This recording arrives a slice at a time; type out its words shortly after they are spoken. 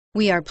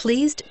We are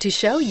pleased to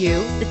show you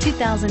the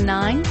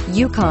 2009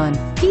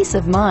 Yukon. Peace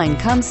of mind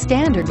comes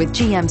standard with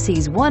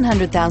GMC's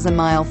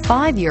 100,000-mile,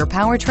 5-year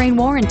powertrain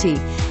warranty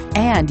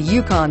and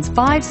Yukon's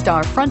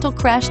 5-star frontal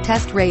crash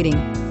test rating.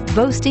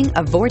 Boasting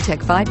a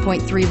Vortec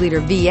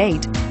 5.3-liter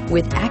V8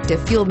 with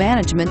active fuel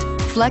management,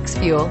 flex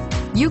fuel,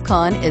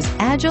 Yukon is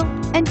agile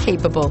and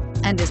capable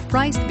and is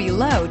priced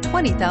below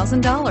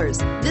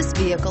 $20,000. This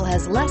vehicle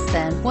has less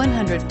than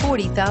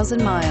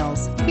 140,000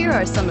 miles. Here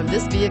are some of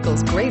this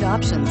vehicle's great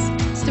options: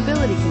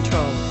 stability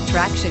control,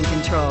 traction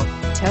control,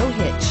 tow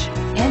hitch,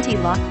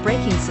 anti-lock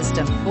braking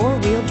system,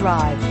 4-wheel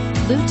drive,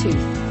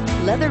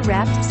 Bluetooth,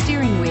 leather-wrapped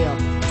steering wheel,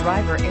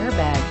 driver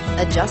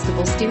airbag,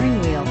 adjustable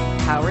steering wheel,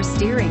 power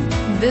steering.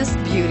 This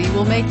beauty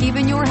will make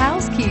even your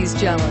house keys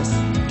jealous.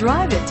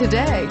 Drive it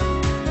today.